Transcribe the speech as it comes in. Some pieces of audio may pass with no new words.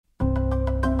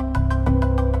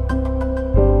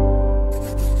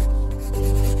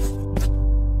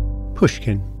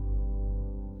Pushkin.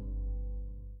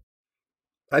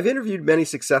 I've interviewed many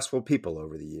successful people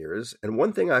over the years, and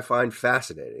one thing I find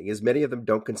fascinating is many of them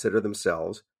don't consider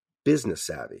themselves business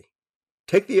savvy.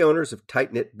 Take the owners of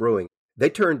Tight Knit Brewing. They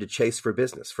turned to Chase for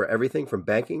Business for everything from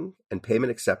banking and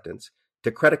payment acceptance to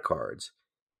credit cards,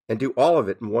 and do all of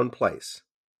it in one place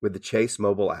with the Chase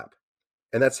mobile app.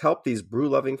 And that's helped these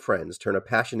brew-loving friends turn a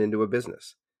passion into a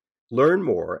business. Learn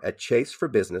more at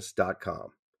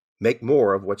chaseforbusiness.com. Make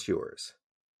more of what's yours.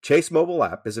 Chase mobile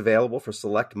app is available for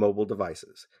select mobile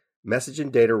devices. Message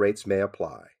and data rates may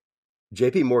apply.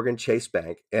 JP Morgan Chase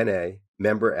Bank, N.A.,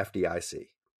 member FDIC.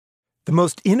 The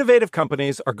most innovative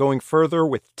companies are going further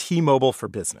with T-Mobile for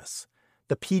Business.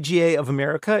 The PGA of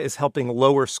America is helping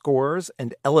lower scores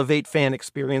and elevate fan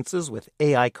experiences with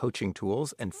AI coaching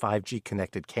tools and 5G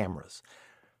connected cameras.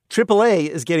 AAA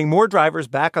is getting more drivers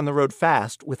back on the road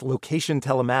fast with location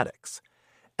telematics.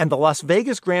 And the Las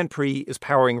Vegas Grand Prix is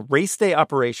powering race day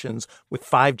operations with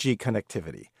 5G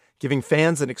connectivity, giving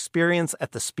fans an experience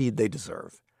at the speed they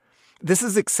deserve. This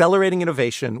is accelerating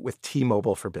innovation with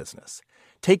T-Mobile for Business.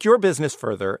 Take your business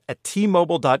further at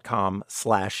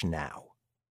T-Mobile.com/now.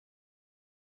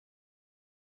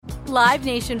 Live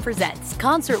Nation presents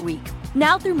Concert Week.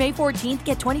 Now through May 14th,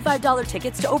 get $25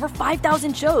 tickets to over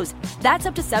 5,000 shows. That's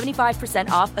up to 75%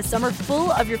 off a summer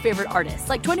full of your favorite artists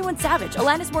like 21 Savage,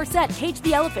 Alanis Morissette, Cage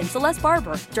the Elephant, Celeste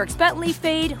Barber, Dierks Bentley,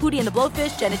 Fade, Hootie and the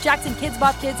Blowfish, Janet Jackson, Kidz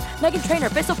Bop Kids, Meghan Trainor,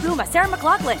 Peso Pluma, Sarah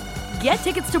McLachlan. Get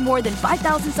tickets to more than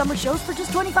 5,000 summer shows for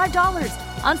just $25.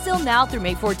 Until now through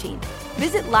May 14th.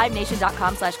 Visit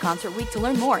LiveNation.com/Concert Week to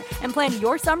learn more and plan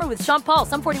your summer with Sean Paul,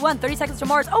 Sum 41, 30 Seconds to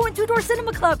Mars, and Two Door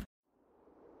Cinema Club.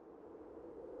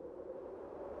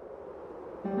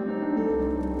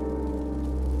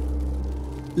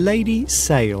 Lady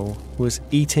Sale was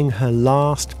eating her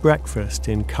last breakfast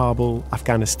in Kabul,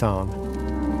 Afghanistan.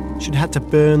 She'd had to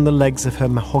burn the legs of her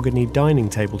mahogany dining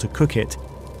table to cook it.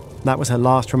 That was her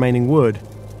last remaining wood.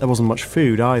 There wasn't much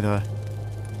food either.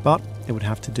 But it would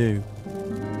have to do.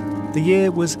 The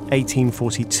year was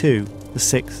 1842, the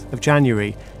 6th of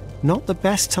January. Not the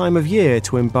best time of year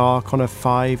to embark on a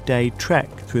 5-day trek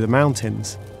through the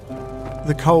mountains.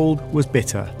 The cold was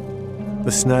bitter.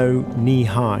 The snow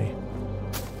knee-high.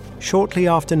 Shortly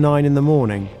after 9 in the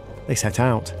morning, they set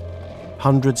out.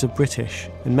 Hundreds of British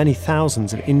and many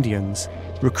thousands of Indians,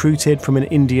 recruited from an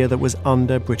India that was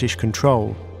under British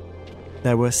control.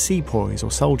 There were sepoys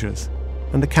or soldiers,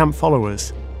 and the camp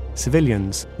followers,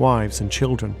 civilians, wives and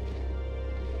children.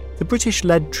 The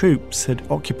British-led troops had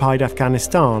occupied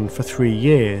Afghanistan for 3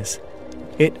 years.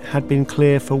 It had been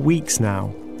clear for weeks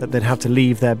now that they'd have to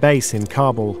leave their base in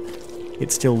Kabul.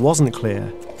 It still wasn't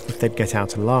clear if they'd get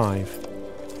out alive.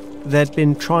 They'd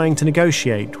been trying to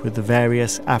negotiate with the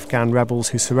various Afghan rebels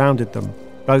who surrounded them,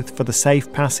 both for the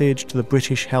safe passage to the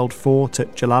British-held fort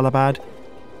at Jalalabad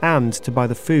and to buy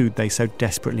the food they so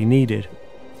desperately needed.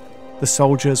 The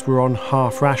soldiers were on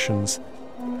half rations.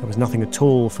 There was nothing at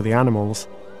all for the animals.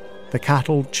 The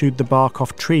cattle chewed the bark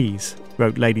off trees,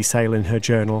 wrote Lady Sale in her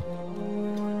journal.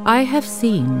 I have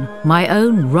seen my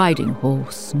own riding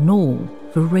horse gnaw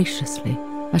voraciously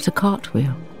at a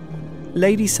cartwheel.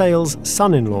 Lady Sale's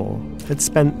son-in-law had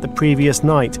spent the previous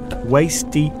night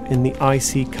waist-deep in the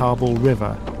icy Kabul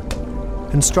River,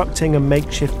 constructing a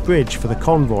makeshift bridge for the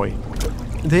convoy.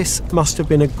 This must have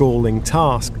been a galling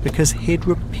task because he'd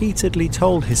repeatedly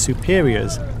told his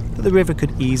superiors that the river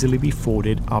could easily be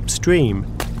forded upstream.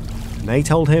 And they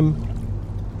told him,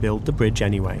 build the bridge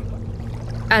anyway.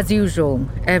 As usual,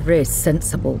 every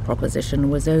sensible proposition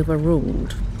was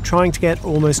overruled. Trying to get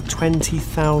almost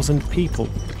 20,000 people,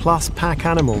 plus pack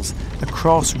animals,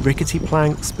 across rickety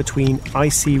planks between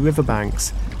icy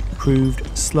riverbanks proved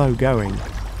slow going.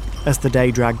 As the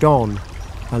day dragged on,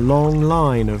 a long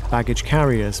line of baggage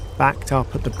carriers backed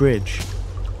up at the bridge.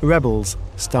 The rebels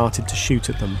started to shoot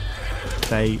at them.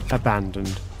 They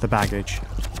abandoned the baggage.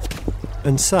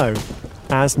 And so,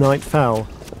 as night fell,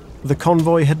 the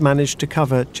convoy had managed to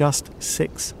cover just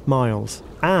 6 miles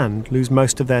and lose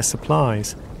most of their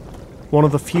supplies. One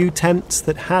of the few tents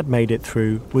that had made it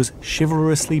through was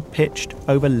chivalrously pitched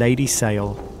over Lady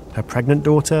Sale, her pregnant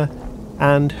daughter,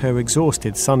 and her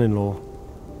exhausted son-in-law.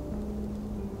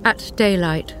 At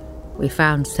daylight, we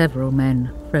found several men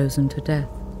frozen to death.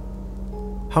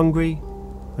 Hungry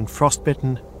and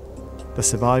frostbitten, the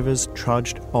survivors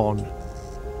trudged on,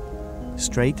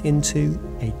 straight into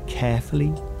a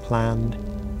carefully planned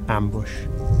ambush.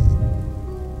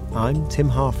 I'm Tim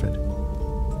Harford,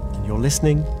 and you're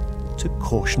listening to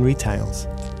Cautionary Tales.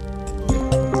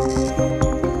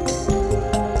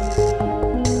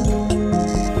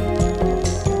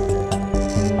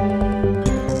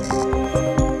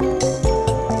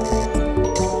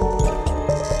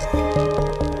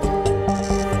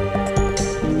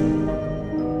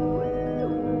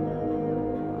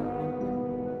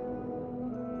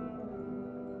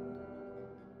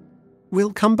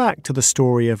 We'll come back to the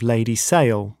story of Lady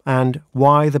Sale and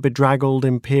why the bedraggled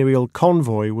imperial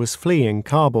convoy was fleeing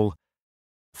Kabul.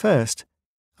 First,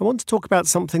 I want to talk about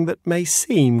something that may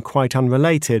seem quite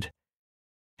unrelated.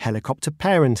 Helicopter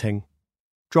parenting.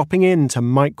 Dropping in to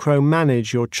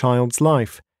micromanage your child's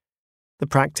life. The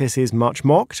practice is much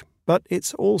mocked, but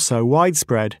it's also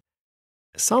widespread.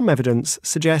 Some evidence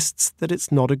suggests that it's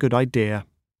not a good idea.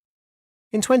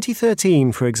 In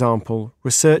 2013, for example,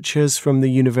 researchers from the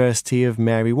University of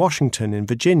Mary Washington in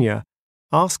Virginia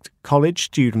asked college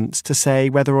students to say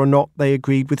whether or not they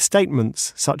agreed with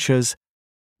statements such as,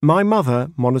 "My mother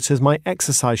monitors my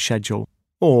exercise schedule,"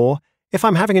 or, "If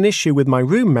I'm having an issue with my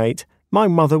roommate, my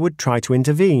mother would try to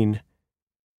intervene."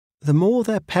 The more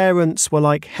their parents were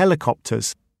like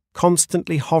helicopters,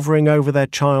 constantly hovering over their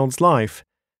child's life,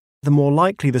 the more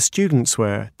likely the students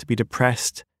were to be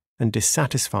depressed and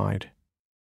dissatisfied.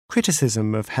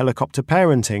 Criticism of helicopter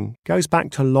parenting goes back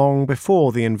to long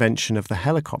before the invention of the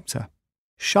helicopter.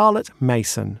 Charlotte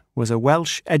Mason was a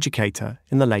Welsh educator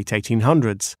in the late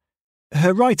 1800s.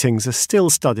 Her writings are still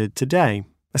studied today,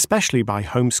 especially by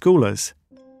homeschoolers.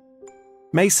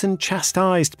 Mason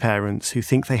chastised parents who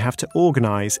think they have to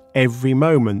organise every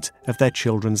moment of their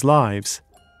children's lives.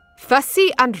 "Fussy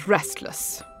and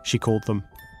restless," she called them.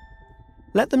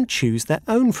 Let them choose their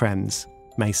own friends,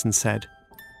 Mason said,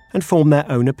 and form their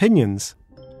own opinions,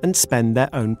 and spend their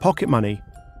own pocket money.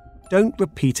 Don't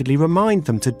repeatedly remind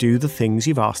them to do the things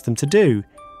you've asked them to do.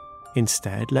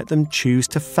 Instead, let them choose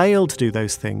to fail to do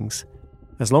those things,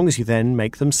 as long as you then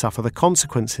make them suffer the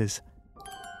consequences.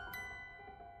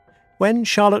 When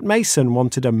Charlotte Mason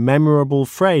wanted a memorable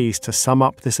phrase to sum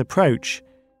up this approach,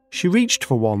 she reached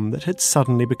for one that had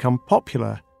suddenly become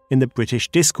popular in the British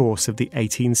discourse of the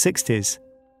 1860s.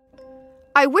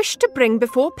 "I wish to bring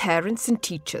before parents and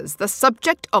teachers the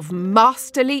subject of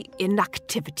masterly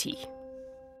inactivity."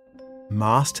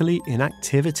 Masterly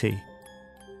inactivity.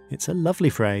 It's a lovely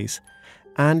phrase,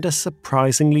 and a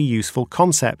surprisingly useful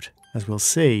concept, as we'll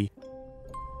see.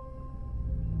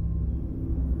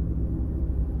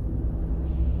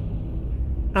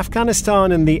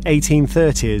 Afghanistan in the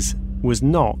 1830s was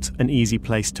not an easy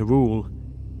place to rule.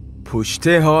 پشت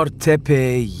هر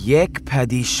تپه یک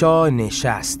پادشاه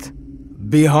نشست.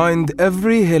 Behind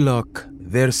every hillock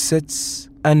there sits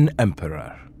an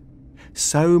emperor.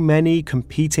 So many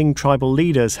competing tribal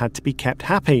leaders had to be kept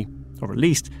happy, or at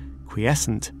least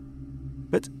quiescent.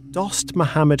 But Dost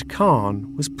Muhammad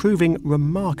Khan was proving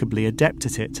remarkably adept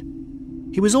at it.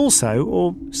 He was also,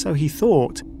 or so he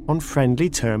thought, on friendly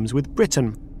terms with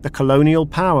Britain, the colonial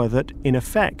power that, in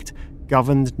effect,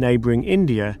 governed neighbouring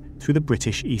India through the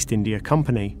British East India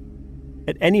Company.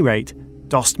 At any rate,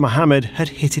 Dost Muhammad had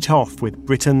hit it off with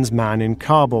Britain's man in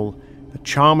Kabul, the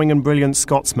charming and brilliant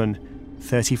Scotsman,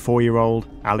 34-year-old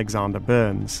Alexander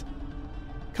Burnes.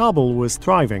 Kabul was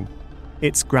thriving.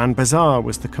 Its Grand Bazaar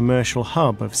was the commercial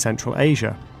hub of Central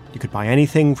Asia. You could buy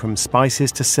anything from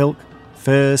spices to silk,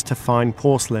 furs to fine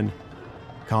porcelain.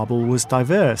 Kabul was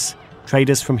diverse.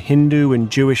 Traders from Hindu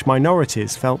and Jewish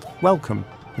minorities felt welcome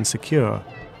and secure.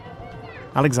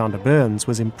 Alexander Burnes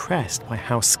was impressed by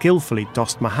how skillfully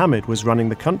Dost Muhammad was running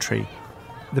the country.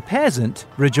 The peasant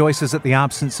rejoices at the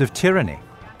absence of tyranny,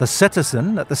 the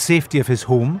citizen at the safety of his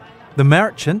home, the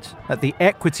merchant at the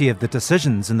equity of the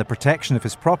decisions and the protection of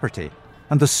his property,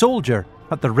 and the soldier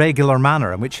at the regular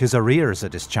manner in which his arrears are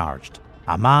discharged.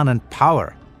 A man in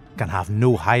power can have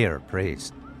no higher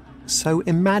praise. So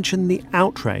imagine the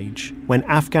outrage when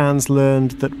Afghans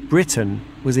learned that Britain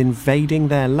was invading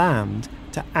their land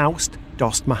to oust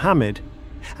Dost Muhammad,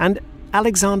 and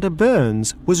Alexander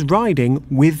Burnes was riding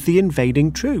with the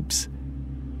invading troops.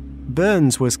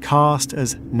 Burnes was cast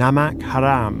as Namak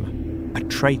Haram, a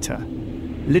traitor,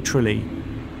 literally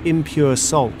impure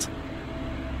salt.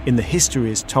 In the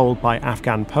histories told by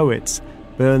Afghan poets,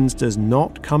 Burnes does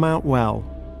not come out well.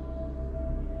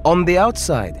 On the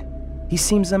outside, he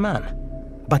seems a man,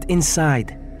 but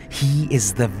inside, he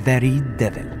is the very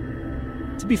devil.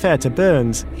 To be fair to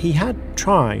Burnes, he had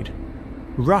tried.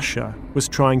 Russia was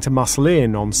trying to muscle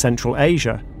in on Central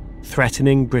Asia,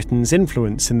 threatening Britain's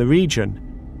influence in the region.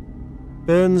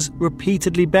 Burnes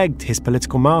repeatedly begged his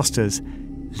political masters,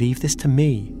 "Leave this to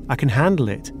me, I can handle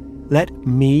it. Let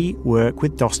me work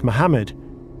with Dost Muhammad."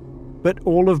 But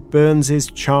all of Burnes's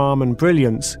charm and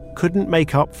brilliance couldn't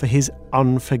make up for his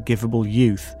unforgivable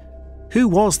youth. Who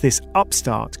was this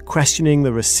upstart questioning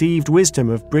the received wisdom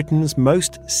of Britain's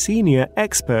most senior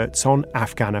experts on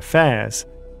Afghan affairs?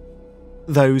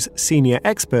 Those senior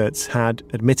experts had,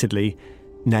 admittedly,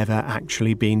 never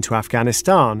actually been to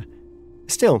Afghanistan.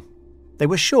 Still, they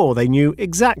were sure they knew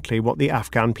exactly what the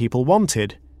Afghan people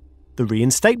wanted. the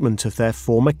reinstatement of their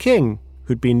former king,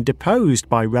 who'd been deposed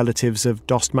by relatives of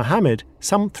Dost Muhammad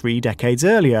some 3 decades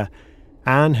earlier,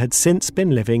 and had since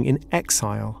been living in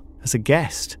exile as a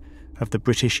guest of the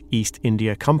British East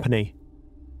India Company.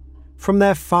 From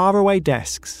their faraway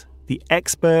desks, the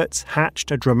experts hatched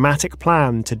a dramatic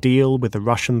plan to deal with the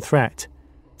Russian threat.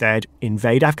 They'd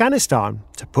invade Afghanistan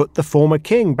to put the former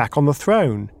king back on the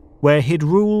throne, where he'd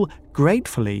rule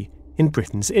gratefully in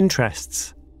Britain's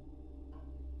interests.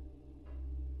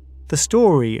 The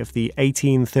story of the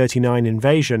 1839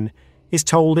 invasion is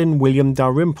told in William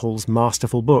Dalrymple's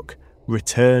masterful book,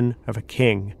 Return of a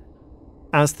King.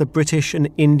 As the British and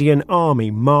Indian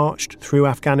army marched through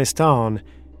Afghanistan,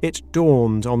 it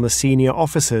dawned on the senior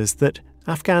officers that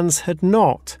Afghans had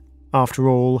not, after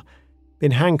all,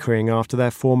 been hankering after their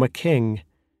former king.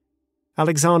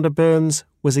 Alexander Burns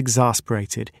was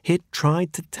exasperated. He'd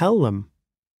tried to tell them.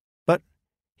 But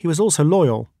he was also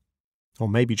loyal, or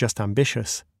maybe just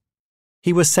ambitious.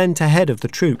 He was sent ahead of the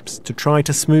troops to try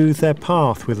to smooth their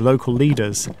path with local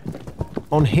leaders.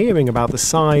 On hearing about the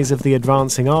size of the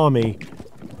advancing army,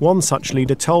 one such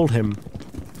leader told him,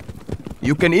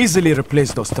 "You can easily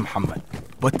replace Dost Muhammad,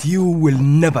 but you will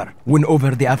never win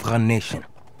over the Afghan nation.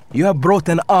 You have brought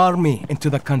an army into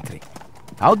the country.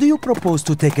 How do you propose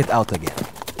to take it out again?"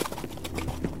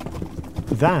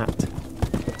 That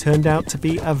turned out to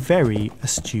be a very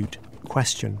astute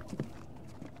question.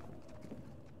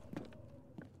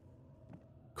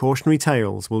 Cautionary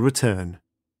Tales will return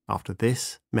after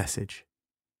this message.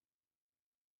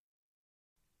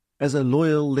 As a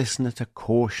loyal listener to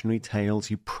Cautionary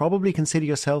Tales, you probably consider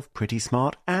yourself pretty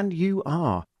smart, and you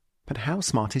are. But how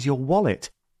smart is your wallet?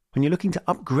 When you're looking to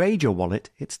upgrade your wallet,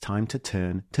 it's time to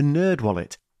turn to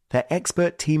NerdWallet. Their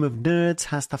expert team of nerds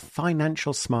has the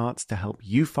financial smarts to help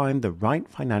you find the right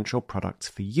financial products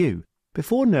for you.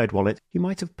 Before NerdWallet, you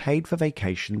might have paid for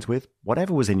vacations with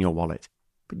whatever was in your wallet,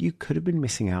 but you could have been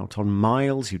missing out on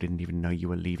miles you didn't even know you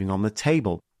were leaving on the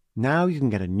table. Now you can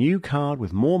get a new card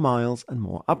with more miles and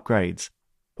more upgrades.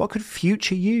 What could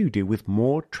future you do with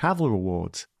more travel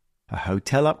rewards? A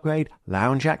hotel upgrade,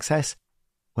 lounge access?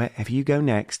 Wherever you go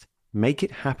next, make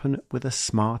it happen with a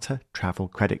smarter travel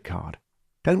credit card.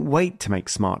 Don't wait to make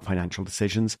smart financial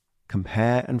decisions.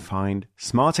 Compare and find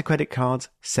smarter credit cards,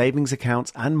 savings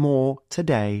accounts, and more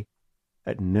today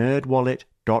at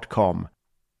nerdwallet.com.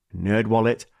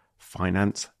 NerdWallet,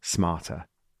 finance smarter.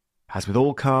 As with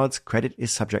all cards, credit is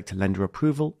subject to lender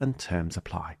approval and terms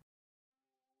apply.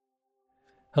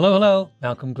 Hello.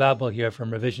 Malcolm Gladwell here from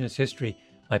Revisionist History,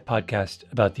 my podcast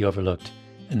about the overlooked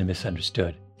and the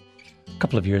misunderstood. A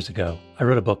couple of years ago, I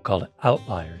wrote a book called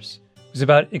Outliers. It was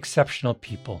about exceptional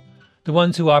people, the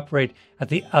ones who operate at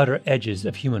the outer edges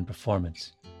of human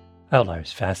performance.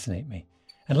 Outliers fascinate me.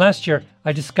 And last year,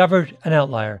 I discovered an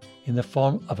outlier in the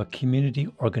form of a community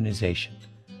organization,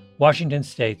 Washington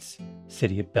State's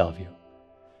City of Bellevue.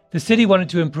 The city wanted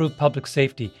to improve public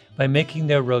safety by making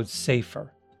their roads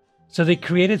safer. So they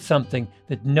created something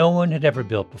that no one had ever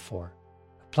built before,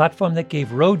 a platform that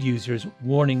gave road users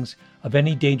warnings of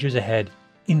any dangers ahead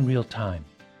in real time.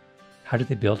 How did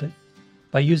they build it?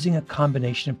 By using a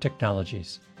combination of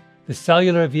technologies: the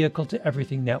Cellular Vehicle to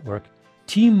Everything network,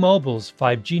 T-Mobile's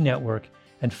 5G network,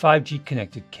 and 5G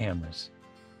connected cameras.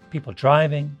 People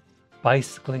driving,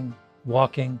 bicycling,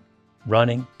 walking,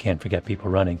 running, can't forget people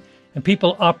running, and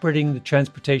people operating the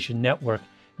transportation network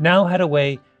now had a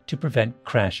way to prevent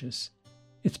crashes.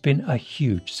 It's been a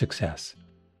huge success.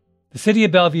 The City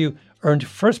of Bellevue earned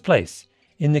first place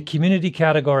in the community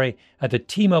category at the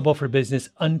T-Mobile for Business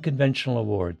Unconventional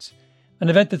Awards, an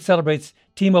event that celebrates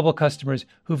T-Mobile customers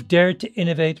who've dared to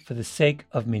innovate for the sake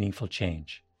of meaningful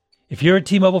change. If you're a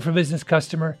T-Mobile for Business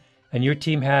customer and your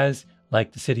team has,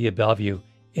 like the City of Bellevue,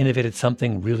 innovated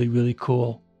something really, really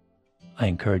cool, I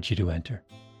encourage you to enter.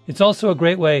 It's also a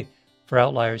great way for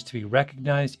Outliers to be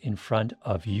recognized in front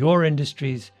of your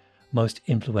industry's most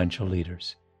influential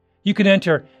leaders. You can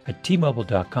enter at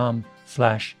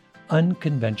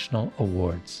tmobile.com/unconventional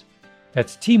awards.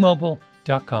 That's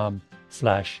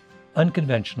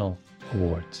tmobile.com/unconventional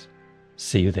awards.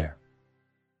 See you there.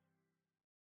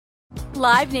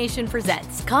 Live Nation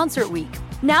presents Concert Week.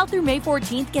 Now through May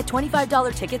 14th, get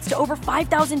 $25 tickets to over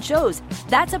 5,000 shows.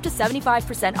 That's up to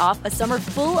 75% off a summer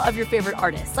full of your favorite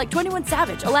artists like 21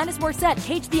 Savage, Alanis Morissette,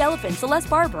 Cage the Elephant, Celeste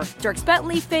Barber, Dierks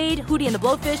Bentley, Fade, Hootie and the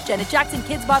Blowfish, Janet Jackson,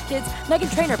 Kids Bop Kids,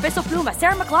 Meghan Trainor, Bissell Pluma,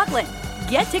 Sarah McLachlan.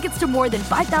 Get tickets to more than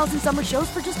 5,000 summer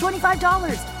shows for just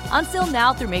 $25. Until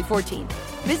now through May 14th.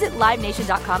 Visit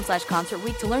LiveNation.com/Concert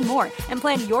Week to learn more and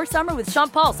plan your summer with Sean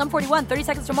Paul, Sum 41, 30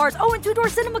 Seconds to Mars, and Two Door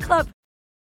Cinema Club.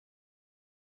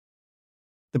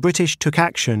 The British took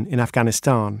action in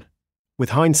Afghanistan, with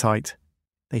hindsight,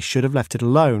 they should have left it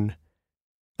alone.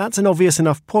 That's an obvious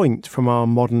enough point from our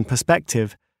modern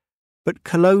perspective, but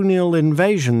colonial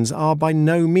invasions are by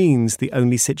no means the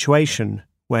only situation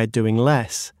where doing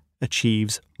less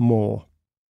achieves more.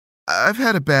 I've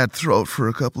had a bad throat for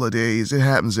a couple of days. It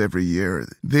happens every year.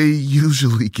 They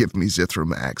usually give me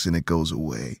Zithromax and it goes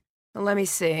away. Let me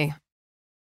see.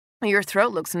 Your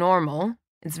throat looks normal.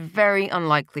 It's very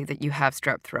unlikely that you have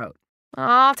strep throat.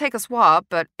 I'll take a swab,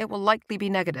 but it will likely be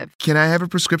negative. Can I have a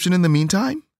prescription in the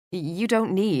meantime? You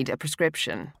don't need a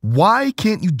prescription. Why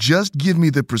can't you just give me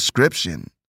the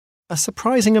prescription? A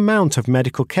surprising amount of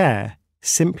medical care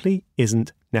simply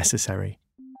isn't necessary.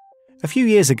 A few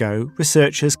years ago,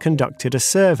 researchers conducted a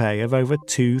survey of over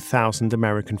 2,000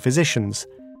 American physicians.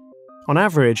 On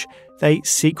average, they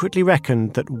secretly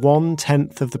reckoned that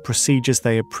 1/10 of the procedures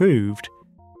they approved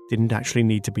didn't actually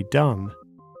need to be done.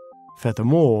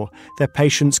 Furthermore, their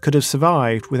patients could have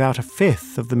survived without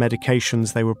 1/5 of the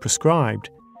medications they were prescribed,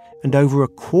 and over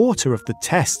 1/4 of the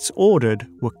tests ordered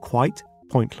were quite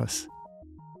pointless.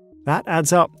 That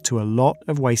adds up to a lot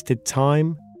of wasted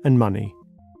time and money.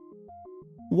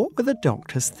 What were the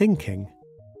doctors thinking?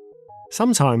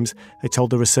 Sometimes, they told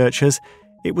the researchers,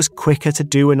 it was quicker to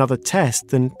do another test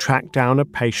than track down a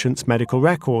patient's medical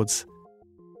records.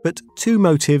 But two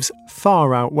motives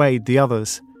far outweighed the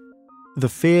others: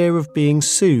 the fear of being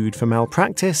sued for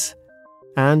malpractice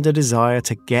and a desire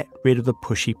to get rid of the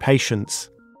pushy patients.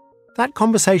 That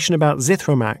conversation about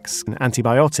Zithromax, an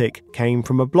antibiotic, came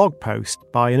from a blog post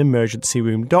by an emergency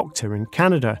room doctor in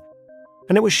Canada,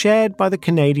 and it was shared by the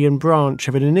Canadian branch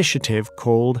of an initiative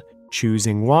called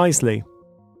Choosing Wisely.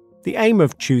 The aim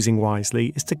of Choosing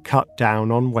Wisely is to cut down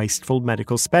on wasteful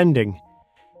medical spending.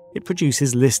 It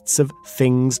produces lists of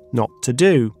things not to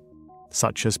do,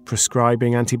 such as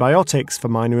prescribing antibiotics for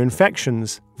minor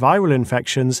infections, viral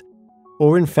infections,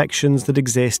 or infections that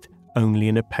exist only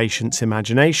in a patient's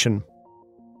imagination.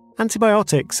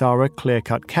 Antibiotics are a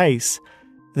clear-cut case.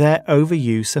 Their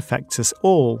overuse affects us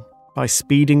all by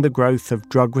speeding the growth of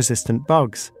drug-resistant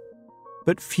bugs.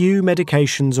 But few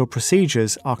medications or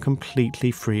procedures are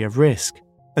completely free of risk.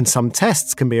 And some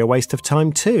tests can be a waste of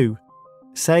time too.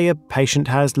 Say a patient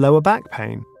has lower back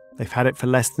pain. They've had it for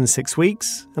less than 6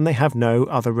 weeks and they have no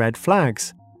other red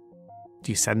flags.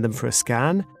 Do you send them for a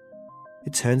scan?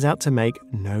 It turns out to make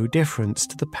no difference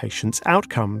to the patient's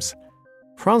outcomes.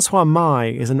 Francois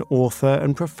Maille is an author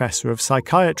and professor of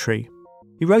psychiatry.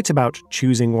 He wrote about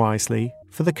Choosing Wisely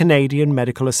for the Canadian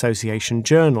Medical Association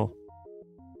Journal.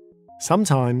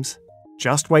 Sometimes,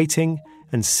 just waiting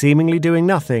and seemingly doing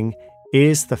nothing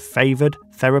is the favoured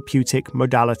therapeutic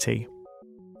modality.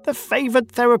 The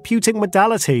favoured therapeutic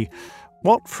modality.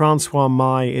 What Francois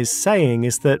Maille is saying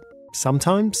is that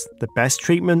sometimes the best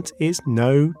treatment is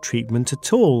no treatment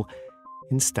at all.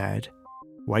 Instead,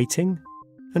 waiting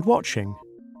and watching,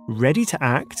 ready to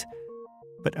act,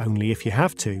 but only if you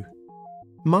have to.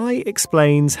 Maille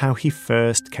explains how he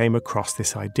first came across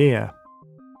this idea.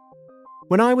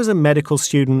 When I was a medical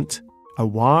student, a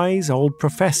wise old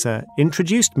professor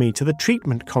introduced me to the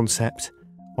treatment concept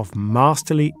of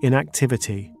masterly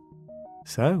inactivity.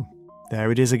 So,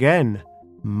 there it is again,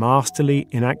 masterly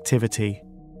inactivity.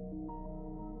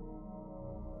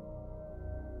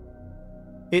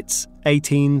 It's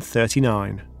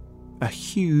 1839. A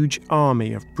huge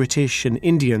army of British and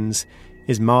Indians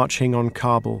is marching on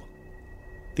Kabul.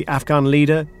 The Afghan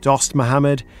leader, Dost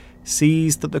Muhammad,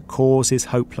 sees that the cause is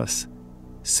hopeless.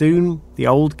 Soon, the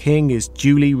old king is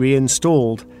duly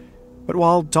reinstalled, but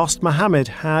while Dost Muhammad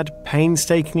had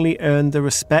painstakingly earned the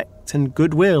respect and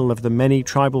goodwill of the many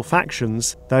tribal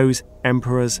factions, those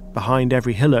emperors behind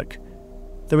every hillock,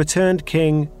 the returned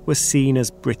king was seen as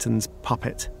Britain's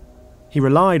puppet. He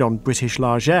relied on British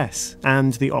largesse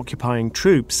and the occupying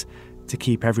troops to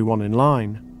keep everyone in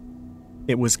line.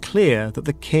 It was clear that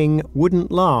the king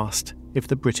wouldn't last if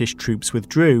the British troops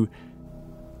withdrew,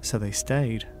 so they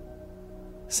stayed.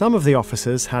 Some of the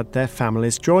officers had their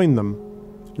families join them.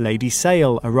 Lady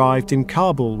Sale arrived in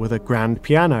Kabul with a grand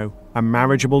piano, a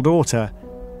marriageable daughter,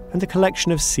 and a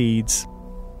collection of seeds.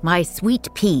 My sweet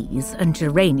peas and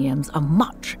geraniums are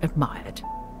much admired.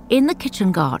 In the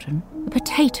kitchen garden, the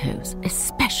potatoes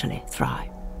especially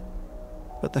thrive.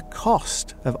 But the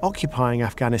cost of occupying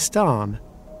Afghanistan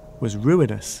was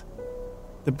ruinous.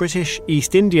 The British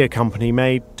East India Company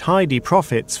made tidy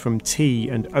profits from tea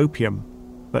and opium,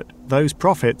 but those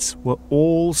profits were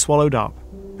all swallowed up,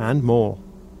 and more.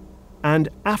 And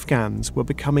Afghans were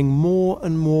becoming more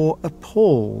and more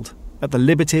appalled at the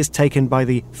liberties taken by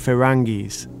the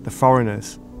Firangis, the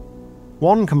foreigners.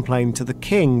 One complained to the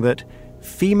king that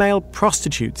female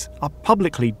prostitutes are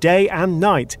publicly day and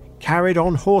night carried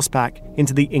on horseback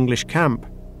into the English camp.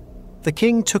 The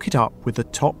king took it up with the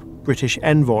top British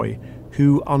envoy,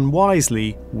 who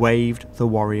unwisely waved the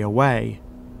worry away.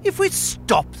 If we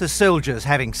stop the soldiers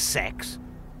having sex,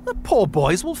 the poor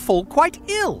boys will fall quite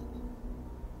ill.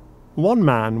 One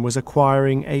man was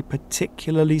acquiring a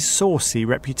particularly saucy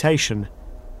reputation.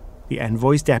 The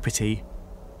envoy's deputy,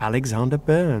 Alexander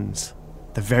Burnes,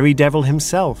 the very devil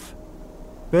himself.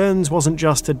 Burnes wasn't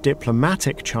just a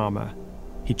diplomatic charmer.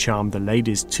 He charmed the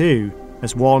ladies too,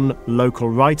 as one local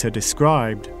writer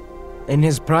described. In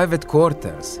his private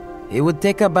quarters, he would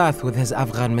take a bath with his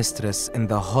Afghan mistress in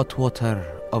the hot water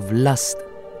of lust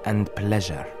and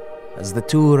pleasure, as the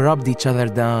two rubbed each other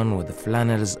down with the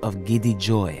flannels of giddy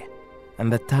joy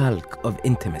and the talc of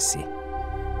intimacy.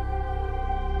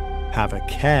 Have a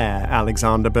care,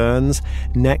 Alexander Burnes.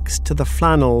 Next to the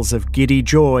flannels of giddy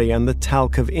joy and the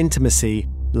talc of intimacy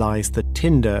lies the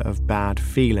tinder of bad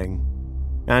feeling.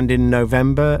 And in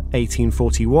November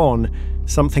 1841,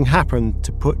 something happened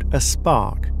to put a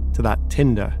spark to that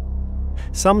tinder.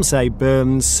 Some say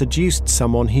Burnes seduced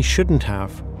someone he shouldn't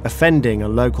have, offending a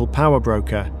local power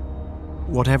broker.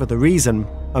 Whatever the reason,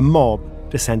 a mob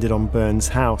descended on Burnes'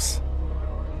 house.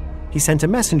 He sent a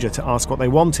messenger to ask what they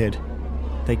wanted.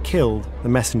 They killed the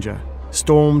messenger,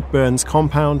 stormed Burnes'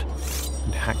 compound,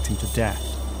 and hacked him to death.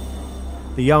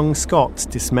 The young Scot's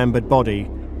dismembered body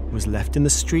was left in the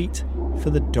street for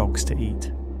the dogs to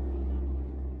eat.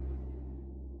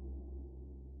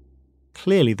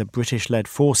 Clearly the British-led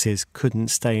forces couldn't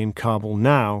stay in Kabul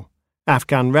now.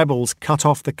 Afghan rebels cut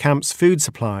off the camp's food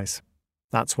supplies.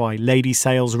 That's why Lady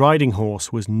Sale's riding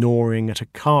horse was gnawing at a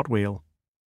cartwheel.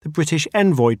 The British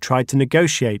envoy tried to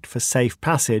negotiate for safe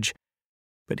passage,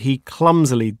 but he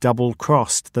clumsily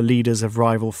double-crossed the leaders of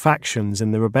rival factions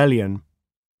in the rebellion.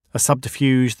 A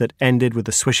subterfuge that ended with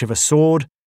the swish of a sword,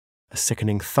 a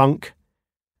sickening thunk,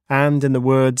 and, in the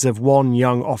words of one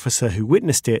young officer who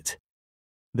witnessed it,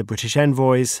 the British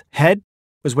envoy's head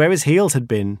was where his heels had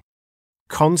been.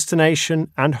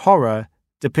 Consternation and horror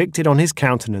depicted on his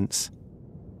countenance.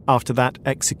 After that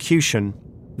execution,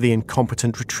 the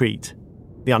incompetent retreat,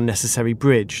 the unnecessary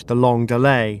bridge, the long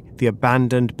delay, the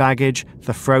abandoned baggage,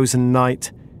 the frozen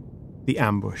night, the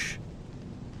ambush.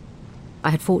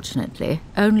 I had fortunately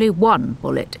only one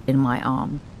bullet in my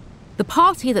arm. The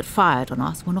party that fired on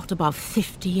us were not above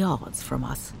 50 yards from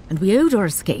us, and we owed our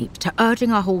escape to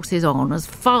urging our horses on as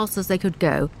fast as they could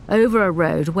go over a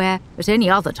road where, at any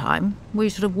other time, we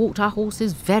should have walked our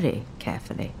horses very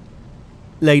carefully.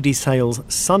 Lady Sale's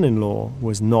son-in-law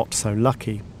was not so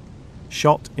lucky.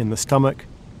 Shot in the stomach,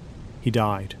 he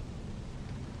died.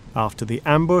 After the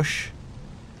ambush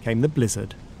came the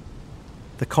blizzard.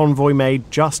 The convoy made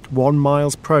just 1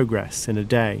 mile's progress in a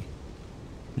day.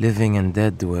 Living and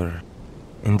dead were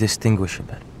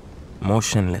indistinguishable,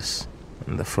 motionless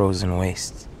in the frozen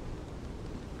wastes.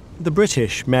 The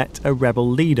British met a rebel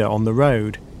leader on the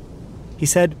road. He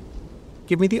said,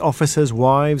 "Give me the officers'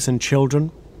 wives and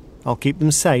children. I'll keep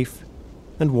them safe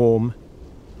and warm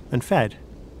and fed."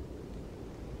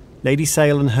 Lady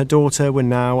Sale and her daughter were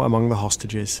now among the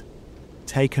hostages,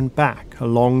 taken back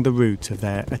along the route of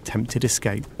their attempted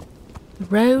escape. The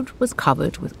road was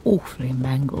covered with awfully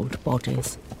mangled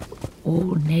bodies,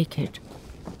 all naked.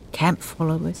 Camp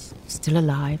followers, still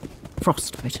alive,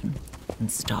 frostbitten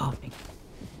and starving.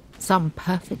 Some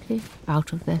perfectly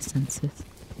out of their senses.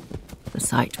 The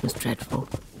sight was dreadful.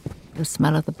 The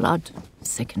smell of the blood,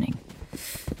 sickening.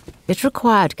 It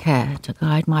required care to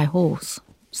guide my horse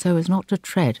so as not to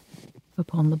tread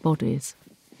upon the bodies.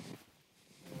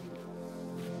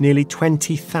 Nearly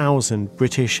 20,000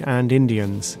 British and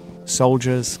Indians,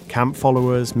 soldiers, camp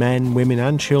followers, men, women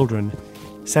and children,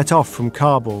 set off from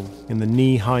Kabul in the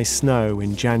knee-high snow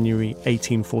in January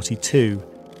 1842.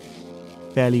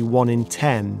 Barely 1 in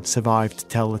 10 survived to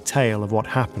tell the tale of what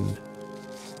happened.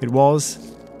 It was,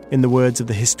 in the words of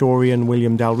the historian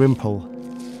William Dalrymple,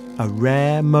 a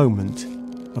rare moment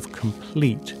of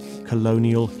complete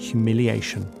colonial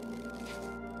humiliation.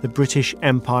 The British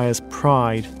Empire's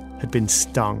pride had been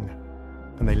stung,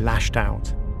 and they lashed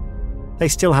out. They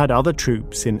still had other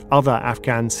troops in other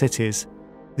Afghan cities.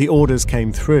 The orders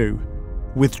came through: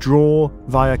 withdraw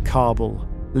via Kabul,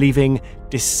 leaving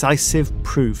decisive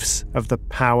proofs of the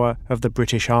power of the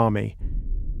British Army.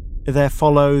 There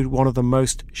followed one of the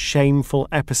most shameful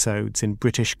episodes in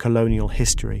British colonial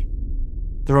history.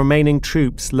 The remaining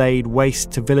troops laid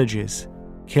waste to villages,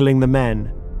 killing the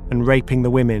men and raping the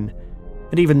women,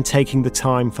 and even taking the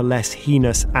time for less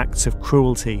heinous acts of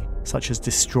cruelty, such as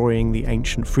destroying the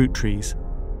ancient fruit trees.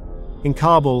 In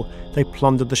Kabul, they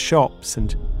plundered the shops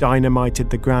and dynamited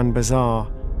the Grand Bazaar.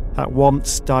 that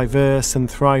once diverse and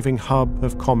thriving hub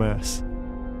of commerce.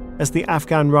 As the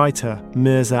Afghan writer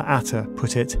Mirza Atta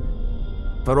put it,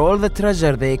 "For all the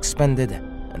treasure they expended,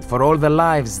 and for all the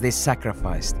lives they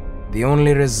sacrificed, the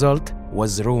only result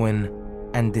was ruin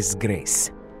and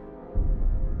disgrace."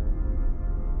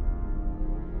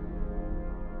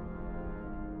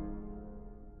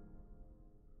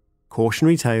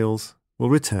 Cautionary Tales will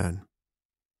return.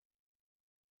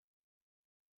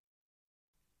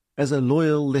 As a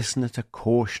loyal listener to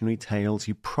Cautionary Tales,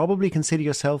 you probably consider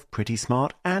yourself pretty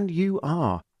smart, and you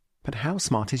are. But how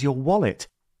smart is your wallet?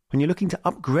 When you're looking to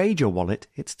upgrade your wallet,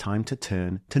 it's time to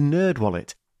turn to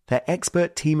NerdWallet. Their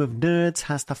expert team of nerds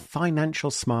has the financial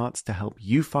smarts to help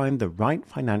you find the right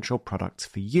financial products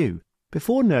for you.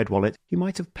 Before NerdWallet, you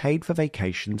might have paid for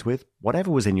vacations with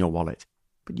whatever was in your wallet.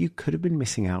 But you could have been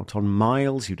missing out on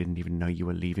miles you didn't even know you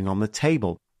were leaving on the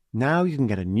table. Now you can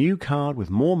get a new card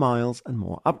with more miles and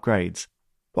more upgrades.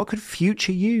 What could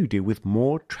future you do with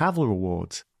more travel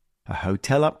rewards? A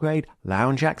hotel upgrade,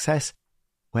 lounge access?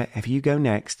 Wherever you go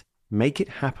next, make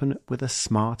it happen with a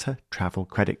smarter travel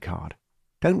credit card.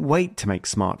 Don't wait to make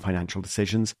smart financial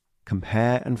decisions.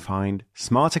 Compare and find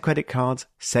smarter credit cards,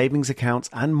 savings accounts,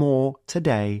 and more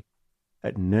today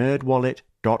at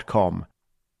nerdwallet.com.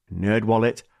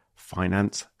 NerdWallet,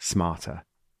 finance smarter.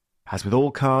 As with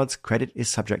all cards, credit is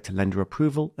subject to lender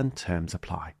approval and terms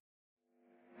apply.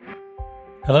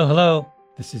 Hello.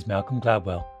 This is Malcolm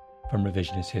Gladwell from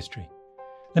Revisionist History.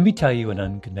 Let me tell you an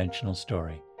unconventional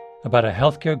story about a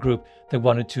healthcare group that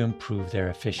wanted to improve their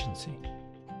efficiency.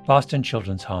 Boston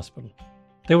Children's Hospital.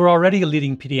 They were already a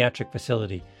leading pediatric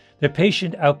facility. Their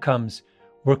patient outcomes,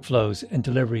 workflows, and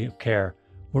delivery of care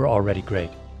were already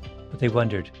great. But they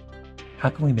wondered, how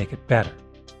can we make it better?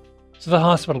 So the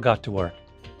hospital got to work.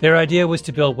 Their idea was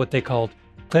to build what they called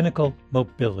clinical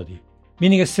mobility,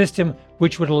 meaning a system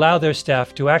which would allow their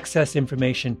staff to access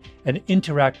information and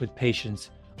interact with patients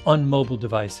on mobile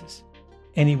devices,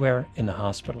 anywhere in the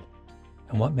hospital.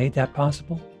 And what made that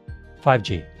possible?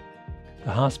 5G.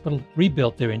 The hospital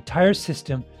rebuilt their entire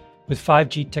system with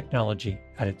 5G technology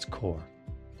at its core.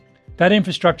 That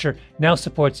infrastructure now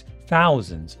supports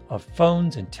thousands of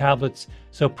phones and tablets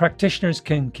so practitioners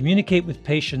can communicate with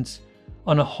patients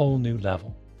on a whole new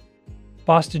level.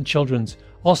 Boston Children's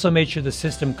also made sure the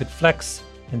system could flex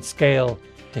and scale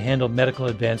to handle medical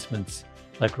advancements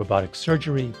like robotic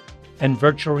surgery and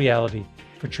virtual reality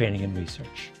for training and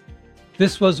research.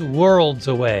 This was worlds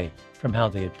away from how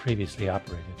they had previously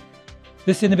operated.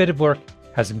 This innovative work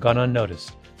hasn't gone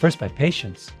unnoticed, first by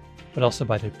patients, but also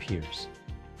by their peers.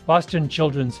 Boston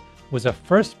Children's was a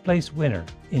first-place winner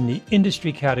in the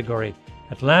industry category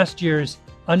at last year's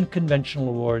Unconventional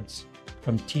Awards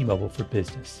from T-Mobile for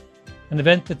Business, an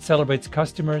event that celebrates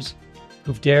customers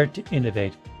who've dared to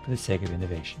innovate for the sake of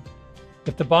innovation.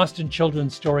 If the Boston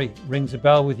Children's story rings a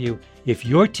bell with you, if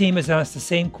your team has asked the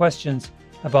same questions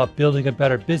about building a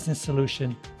better business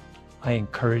solution, I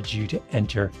encourage you to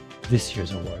enter this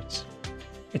year's awards.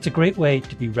 It's a great way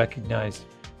to be recognized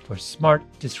for smart,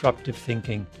 disruptive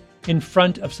thinking in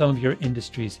front of some of your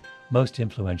industry's most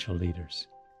influential leaders.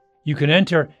 You can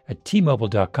enter at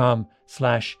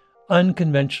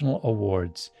tmobile.com/unconventional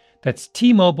awards. That's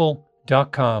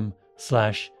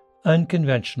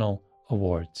tmobile.com/unconventional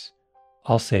awards.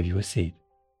 I'll save you a seat.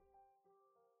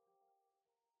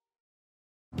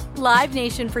 Live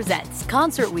Nation presents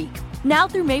Concert Week. Now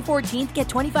through May 14th, get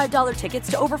 $25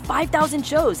 tickets to over 5,000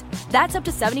 shows. That's up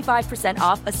to 75%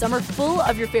 off a summer full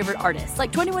of your favorite artists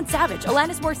like 21 Savage,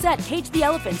 Alanis Morissette, Cage the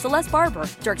Elephant, Celeste Barber,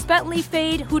 Dierks Bentley,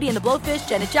 Fade, Hootie and the Blowfish,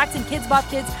 Janet Jackson, Kidz Bop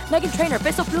Kids, Meghan Trainor,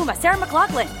 Peso Pluma, Sarah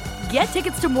McLachlan. Get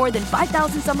tickets to more than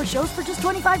 5,000 summer shows for just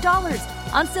 $25.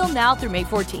 Until now through May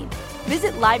 14th.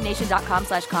 Visit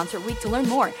LiveNation.com/Concert Week to learn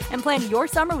more and plan your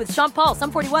summer with Sean Paul,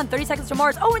 Sum 41, 30 Seconds to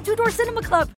Mars, and Two Door Cinema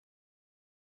Club.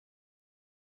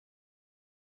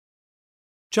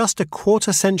 Just a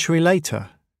quarter century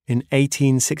later, in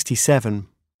 1867,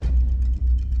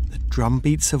 the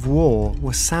drumbeats of war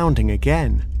were sounding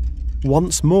again.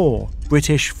 Once more,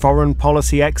 British foreign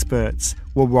policy experts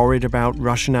were worried about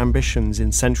Russian ambitions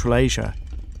in Central Asia,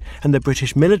 and the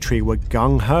British military were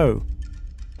gung-ho.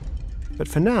 But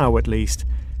for now, at least,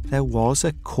 there was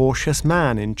a cautious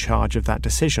man in charge of that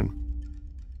decision.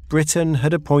 Britain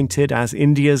had appointed as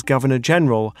India's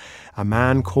Governor-General a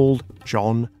man called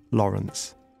John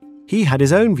Lawrence. He had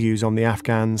his own views on the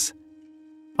Afghans.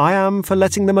 I am for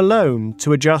letting them alone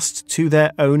to adjust to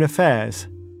their own affairs.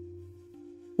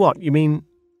 What, you mean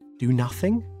do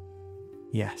nothing?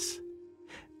 Yes.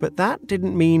 But that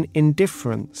didn't mean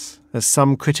indifference, as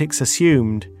some critics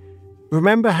assumed.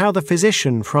 Remember how the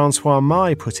physician Francois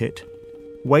Maille put it?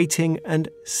 waiting and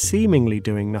seemingly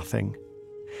doing nothing.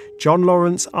 John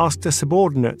Lawrence asked a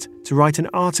subordinate to write an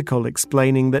article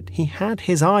explaining that he had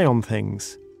his eye on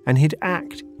things and he'd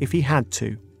act if he had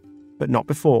to, but not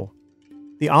before.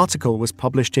 The article was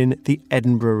published in the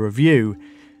Edinburgh Review,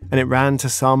 and it ran to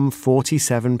some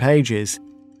 47 pages.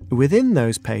 Within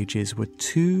those pages were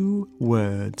 2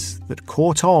 words that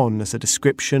caught on as a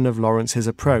description of Lawrence's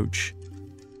approach.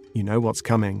 You know what's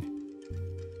coming.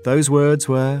 Those words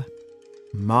were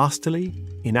masterly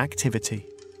inactivity.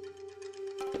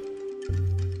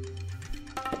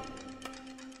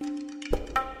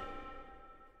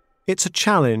 It's a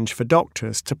challenge for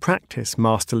doctors to practice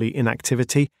masterly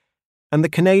inactivity, and the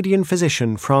Canadian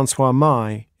physician Francois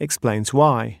Maille explains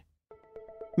why.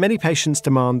 Many patients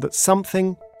demand that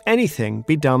something, anything,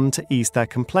 be done to ease their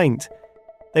complaint.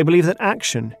 They believe that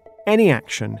action, any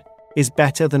action, is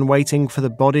better than waiting for the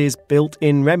body's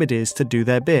built-in remedies to do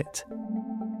their bit.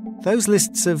 Those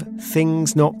lists of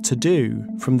things not to do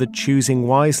from the Choosing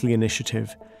Wisely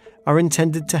initiative are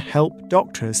intended to help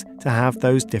doctors to have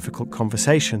those difficult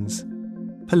conversations.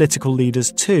 Political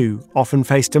leaders, too, often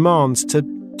face demands to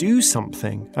do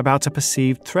something about a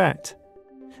perceived threat.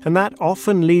 And that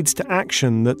often leads to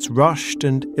action that's rushed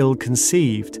and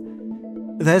ill-conceived.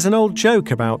 There's an old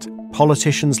joke about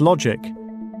politicians' logic.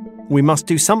 We must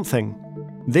do something.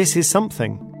 This is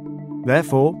something.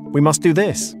 Therefore, we must do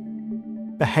this.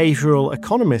 Behavioral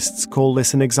economists call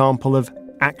this an example of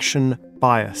action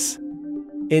bias.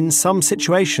 In some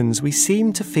situations, we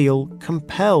seem to feel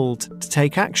compelled to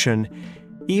take action,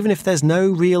 even if there's no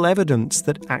real evidence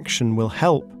that action will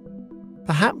help.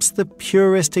 Perhaps the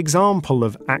purest example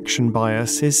of action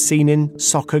bias is seen in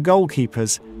soccer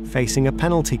goalkeepers facing a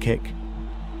penalty kick.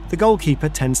 The goalkeeper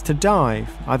tends to dive,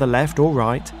 either left or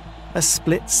right, a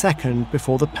split second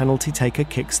before the penalty taker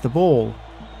kicks the ball.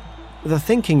 The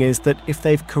thinking is that if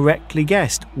they've correctly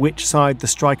guessed which side the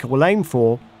striker will aim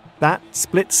for, that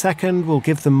split second will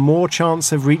give them more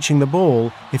chance of reaching the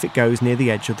ball if it goes near the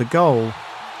edge of the goal.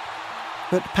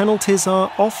 But penalties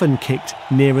are often kicked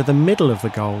nearer the middle of the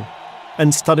goal,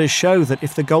 and studies show that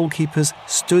if the goalkeepers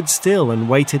stood still and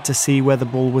waited to see where the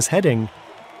ball was heading,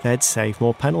 they'd save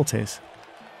more penalties.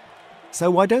 So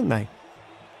why don't they?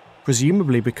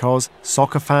 Presumably because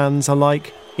soccer fans are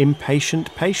like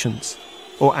impatient patients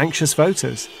or anxious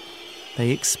voters. They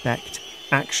expect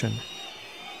action.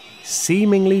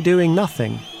 Seemingly doing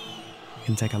nothing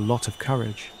can take a lot of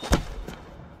courage.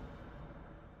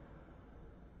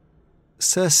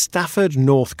 Sir Stafford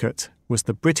Northcote was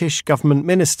the British government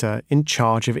minister in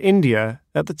charge of India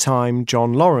at the time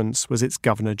John Lawrence was its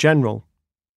Governor-General.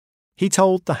 He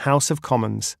told the House of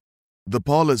Commons, "The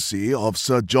policy of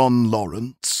Sir John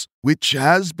Lawrence, which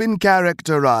has been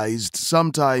characterized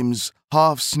sometimes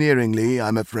half-sneeringly,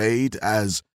 I'm afraid,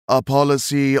 as a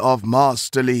policy of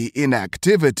masterly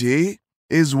inactivity,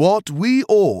 is what we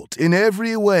ought in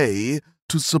every way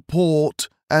to support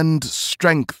and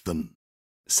strengthen."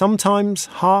 Sometimes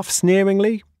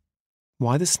half-sneeringly?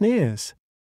 Why the sneers?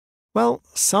 Well,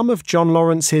 some of John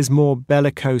Lawrence's more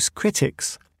bellicose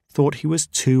critics thought he was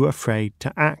too afraid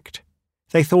to act.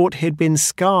 They thought he'd been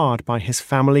scarred by his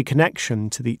family connection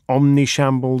to the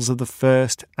omnishambles of the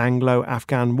First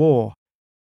Anglo-Afghan War.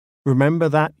 Remember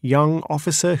that young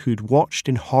officer who'd watched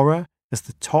in horror as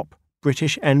the top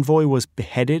British envoy was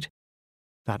beheaded?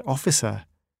 That officer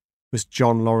was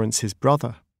John Lawrence's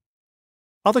brother.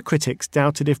 Other critics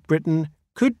doubted if Britain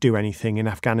could do anything in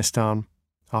Afghanistan.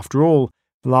 After all,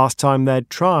 the last time they'd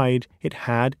tried, it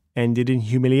had ended in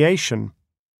humiliation.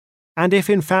 And if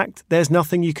in fact there's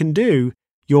nothing you can do,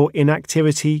 your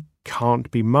inactivity can't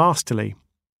be masterly.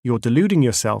 You're deluding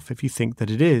yourself if you think that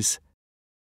it is.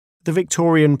 The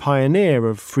Victorian pioneer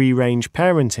of free-range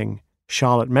parenting,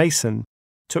 Charlotte Mason,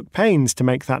 took pains to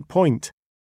make that point.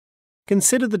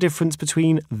 Consider the difference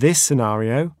between this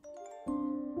scenario.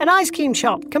 An ice cream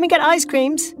shop. Can we get ice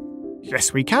creams?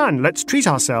 Yes, we can. Let's treat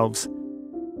ourselves.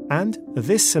 And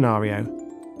this scenario.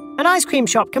 An ice cream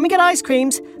shop. Can we get ice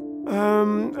creams?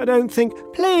 I don't think...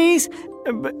 Please.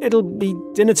 But it'll be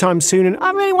dinner time soon and...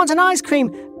 I really want an ice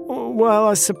cream. Well,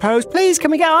 I suppose. Please,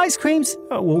 can we get ice creams?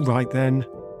 Oh, all right then.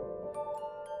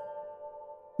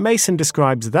 Mason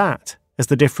describes that as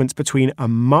the difference between a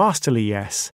masterly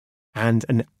yes and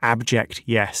an abject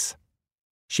yes.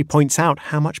 She points out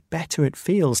how much better it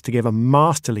feels to give a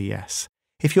masterly yes.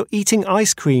 If you're eating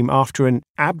ice cream after an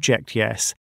abject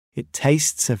yes, it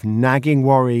tastes of nagging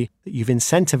worry that you've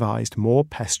incentivized more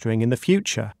pestering in the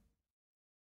future.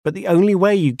 But the only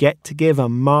way you get to give a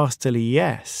masterly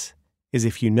yes is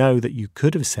if you know that you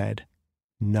could have said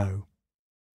no.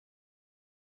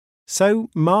 So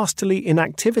masterly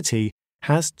inactivity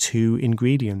has 2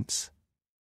 ingredients: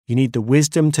 You need the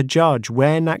wisdom to judge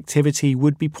when activity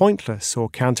would be pointless or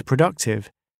counterproductive.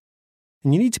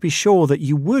 And you need to be sure that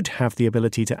you would have the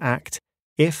ability to act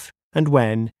if and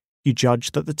when you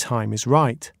judge that the time is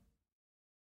right.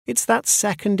 It's that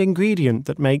second ingredient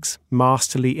that makes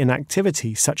masterly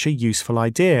inactivity such a useful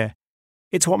idea.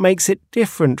 It's what makes it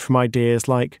different from ideas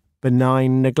like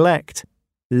benign neglect,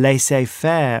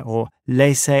 laissez-faire or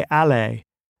laissez-aller.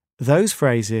 Those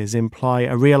phrases imply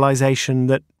a realization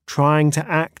that trying to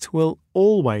act will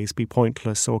always be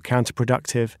pointless or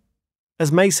counterproductive. As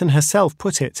Mason herself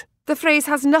put it, the phrase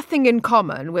has nothing in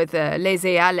common with a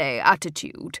laissez-aller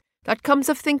attitude that comes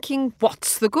of thinking,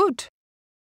 what's the good?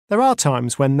 There are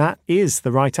times when that is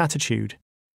the right attitude.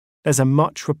 There's a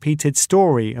much-repeated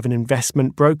story of an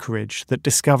investment brokerage that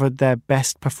discovered their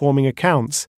best-performing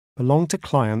accounts belonged to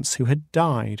clients who had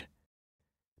died.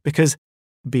 Because,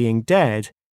 being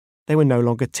dead, they were no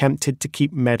longer tempted to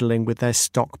keep meddling with their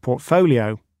stock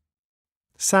portfolio.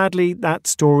 Sadly, that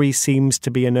story seems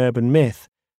to be an urban myth,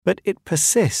 but it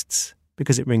persists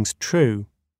because it rings true.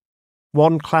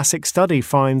 One classic study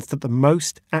finds that the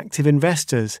most active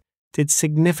investors did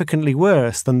significantly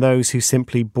worse than those who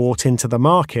simply bought into the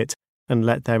market and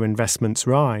let their investments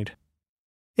ride.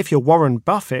 If you're Warren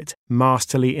Buffett,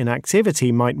 masterly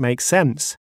inactivity might make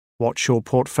sense. Watch your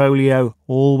portfolio,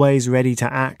 always ready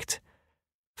to act.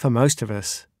 For most of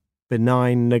us,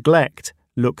 benign neglect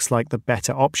looks like the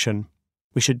better option.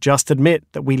 We should just admit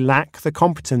that we lack the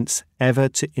competence ever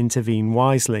to intervene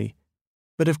wisely.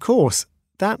 But of course,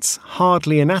 that's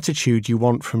hardly an attitude you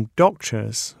want from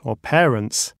doctors or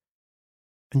parents.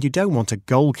 And you don't want a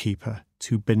goalkeeper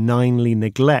to benignly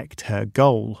neglect her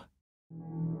goal.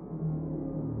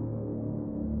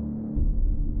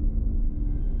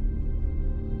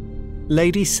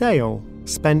 Lady Sale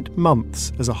spent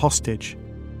months as a hostage,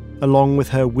 along with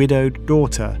her widowed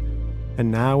daughter, and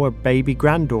now a baby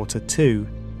granddaughter too.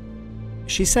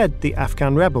 She said the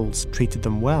Afghan rebels treated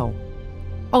them well.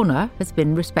 Honour has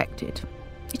been respected.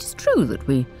 It is true that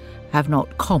we have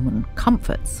not common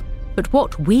comforts, but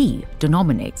what we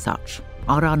denominate such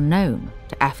are unknown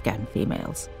to Afghan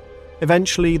females.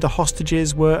 Eventually, the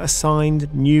hostages were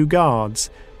assigned new guards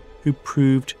who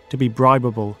proved to be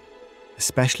bribable,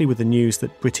 especially with the news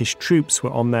that British troops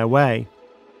were on their way.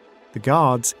 The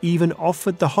guards even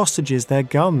offered the hostages their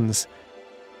guns.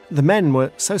 The men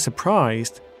were so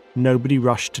surprised, nobody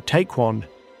rushed to take one.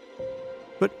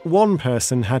 But one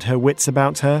person had her wits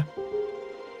about her.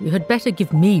 You had better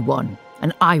give me one,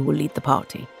 and I will lead the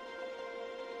party.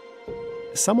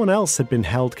 Someone else had been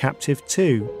held captive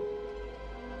too.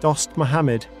 Dost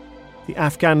Mohammed, the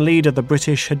Afghan leader the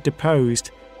British had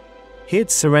deposed. He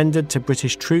had surrendered to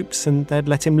British troops and they'd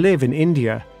let him live in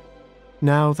India.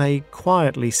 Now they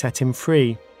quietly set him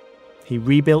free. He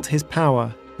rebuilt his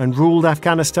power and ruled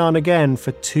Afghanistan again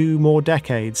for 2 more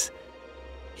decades.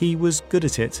 He was good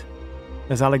at it,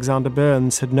 as Alexander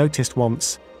Burns had noticed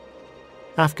once.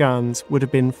 Afghans would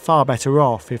have been far better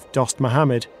off if Dost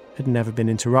Mohammed had never been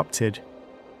interrupted.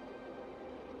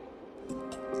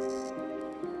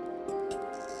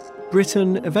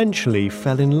 Britain eventually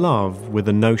fell in love with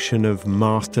the notion of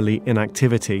masterly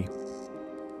inactivity,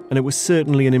 and it was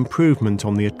certainly an improvement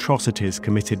on the atrocities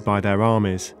committed by their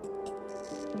armies.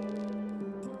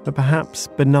 But perhaps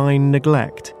benign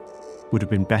neglect would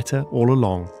have been better all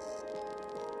along.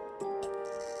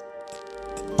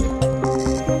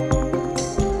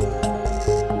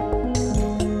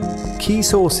 Key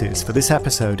sources for this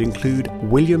episode include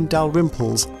William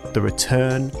Dalrymple's The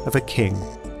Return of a King,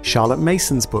 Charlotte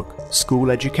Mason's book,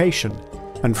 School Education,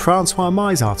 and Francois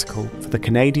Mai's article for the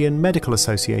Canadian Medical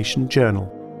Association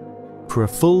Journal. For a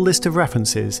full list of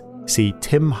references, see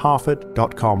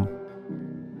timharford.com.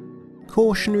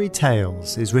 Cautionary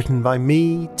Tales is written by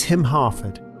me, Tim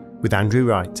Harford, with Andrew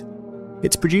Wright.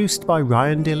 It's produced by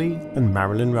Ryan Dilley and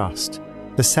Marilyn Rust.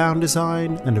 The sound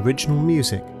design and original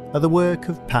music are the work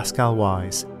of Pascal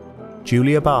Wise.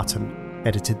 Julia Barton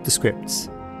edited the scripts.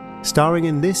 Starring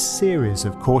in this series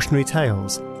of Cautionary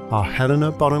Tales are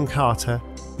Helena Bonham Carter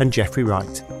and Jeffrey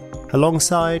Wright,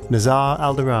 alongside Nazar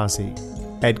Alderazi,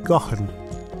 Ed Gochen,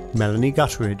 Melanie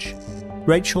Gutteridge,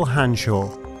 Rachel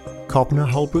Hanshaw, Cobner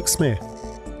Holbrook-Smith,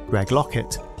 Greg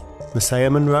Lockett, Messiah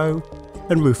Monroe,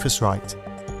 and Rufus Wright.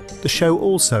 The show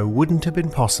also wouldn't have been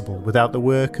possible without the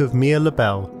work of Mia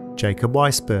LaBelle, Jacob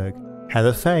Weisberg,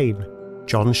 Heather Fain,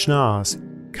 John Schnars,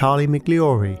 Carly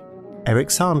Migliori, Eric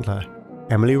Sandler,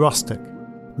 Emily Rostock,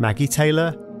 Maggie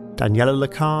Taylor, Daniela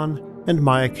Lacan, and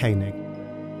Maya Koenig.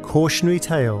 Cautionary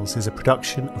Tales is a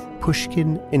production of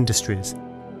Pushkin Industries.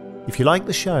 If you like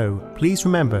the show, please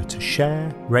remember to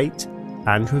share, rate,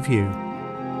 and review.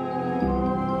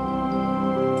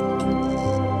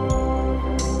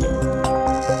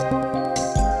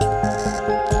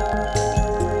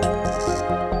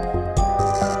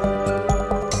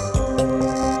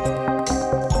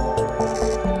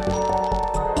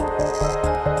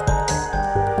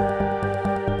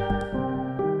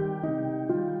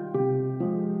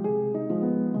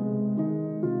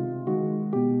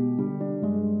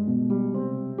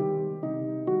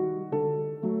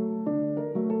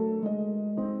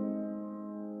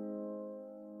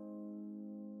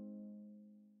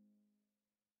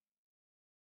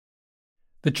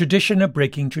 The tradition of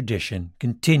breaking tradition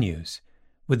continues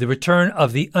with the return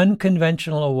of the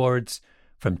Unconventional Awards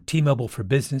from T-Mobile for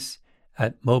Business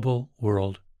at Mobile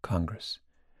World Congress.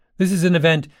 This is an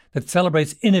event that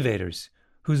celebrates innovators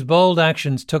whose bold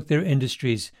actions took their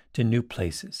industries to new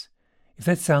places. If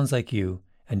that sounds like you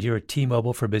and you're a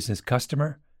T-Mobile for Business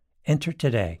customer, enter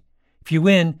today. If you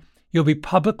win, you'll be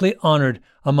publicly honored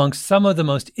amongst some of the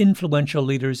most influential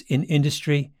leaders in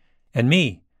industry. And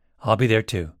me, I'll be there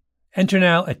too. Enter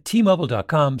now at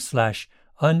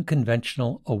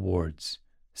T-Mobile.com/unconventional awards.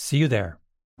 See you there.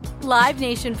 Live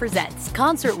Nation presents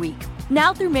Concert Week.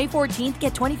 Now through May 14th,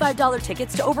 get $25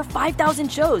 tickets to over 5,000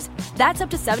 shows. That's up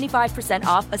to 75%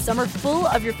 off a summer full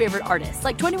of your favorite artists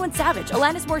like 21 Savage,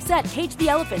 Alanis Morissette, Cage the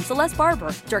Elephant, Celeste Barber,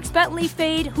 Dierks Bentley,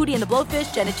 Fade, Hootie and the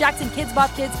Blowfish, Janet Jackson, Kidz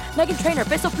Bop Kids, Meghan Trainor,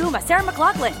 Peso Pluma, Sarah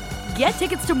McLachlan. Get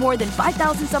tickets to more than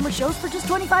 5,000 summer shows for just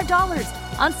 $25.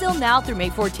 On sale now through May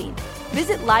 14th.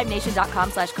 Visit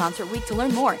LiveNation.com/Concert Week to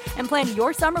learn more and plan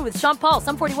your summer with Sean Paul,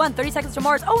 Sum 41, 30 Seconds to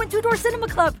Mars, and Two Door Cinema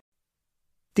Club.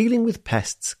 Dealing with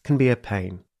pests can be a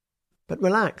pain. But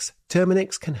relax,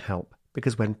 Terminix can help,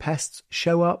 because when pests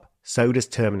show up, so does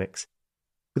Terminix.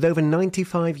 With over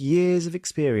 95 years of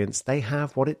experience, they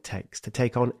have what it takes to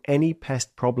take on any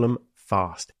pest problem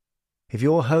fast. If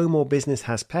your home or business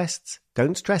has pests,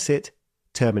 don't stress it,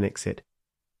 Terminix it.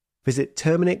 Visit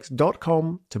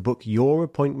Terminix.com to book your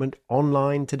appointment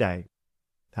online today.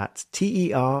 That's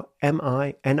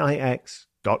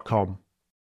Terminix.com.